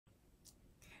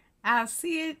I'll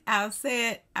see it, I'll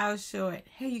say it, I'll show it.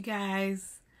 Hey, you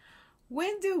guys,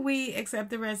 when do we accept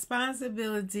the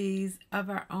responsibilities of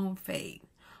our own fate?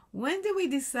 When do we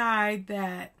decide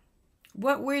that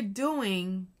what we're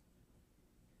doing,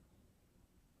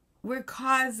 we're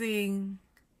causing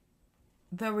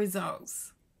the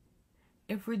results?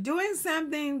 If we're doing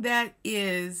something that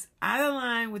is out of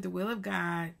line with the will of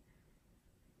God,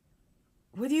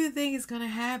 what do you think is going to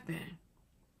happen?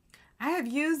 I have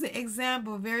used the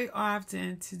example very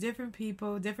often to different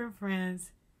people, different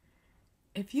friends.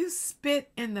 If you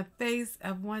spit in the face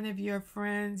of one of your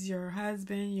friends, your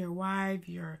husband, your wife,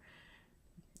 your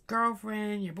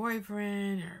girlfriend, your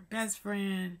boyfriend, your best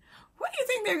friend, what do you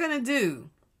think they're going to do?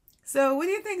 So what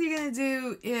do you think you're going to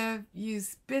do if you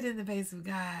spit in the face of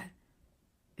God?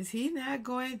 Is he not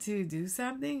going to do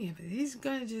something? If he's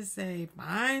going to just say,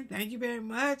 fine, thank you very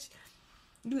much,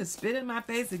 you going to spit in my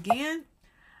face again?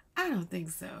 I don't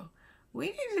think so. We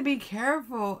need to be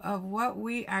careful of what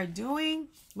we are doing,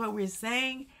 what we're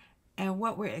saying, and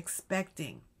what we're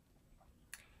expecting.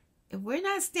 If we're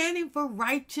not standing for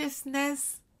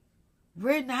righteousness,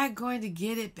 we're not going to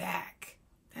get it back.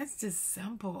 That's just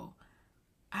simple.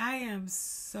 I am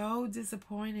so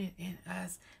disappointed in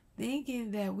us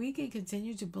thinking that we can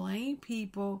continue to blame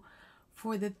people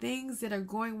for the things that are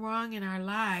going wrong in our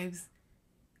lives,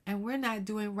 and we're not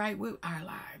doing right with our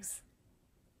lives.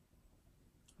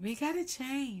 We got to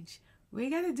change. We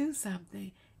got to do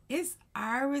something. It's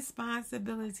our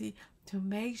responsibility to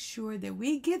make sure that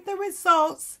we get the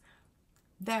results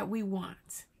that we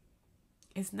want.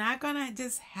 It's not going to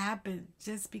just happen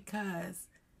just because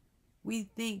we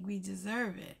think we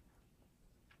deserve it.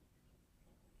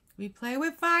 We play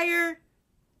with fire,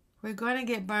 we're going to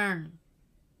get burned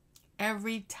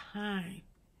every time.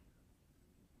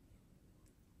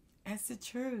 That's the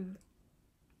truth.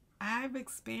 I've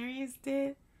experienced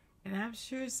it, and I'm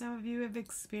sure some of you have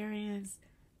experienced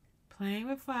playing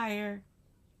with fire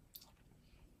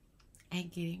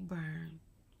and getting burned.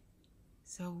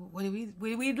 So what did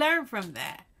we learn from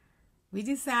that? We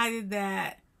decided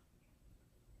that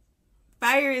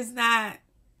fire is not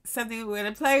something we're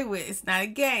going to play with. It's not a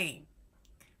game.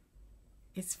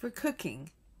 It's for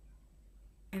cooking.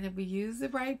 And if we use the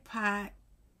right pot,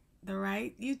 the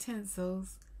right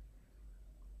utensils,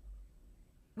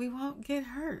 we won't get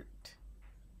hurt.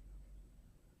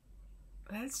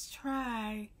 Let's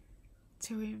try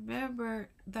to remember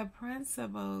the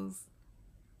principles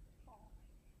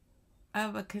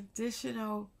of a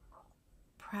conditional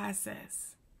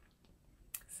process.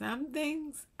 Some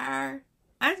things are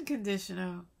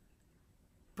unconditional,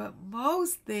 but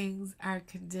most things are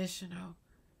conditional.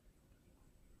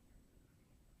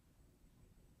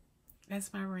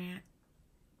 That's my rant.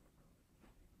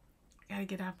 Gotta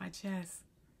get off my chest.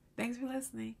 Thanks for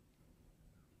listening.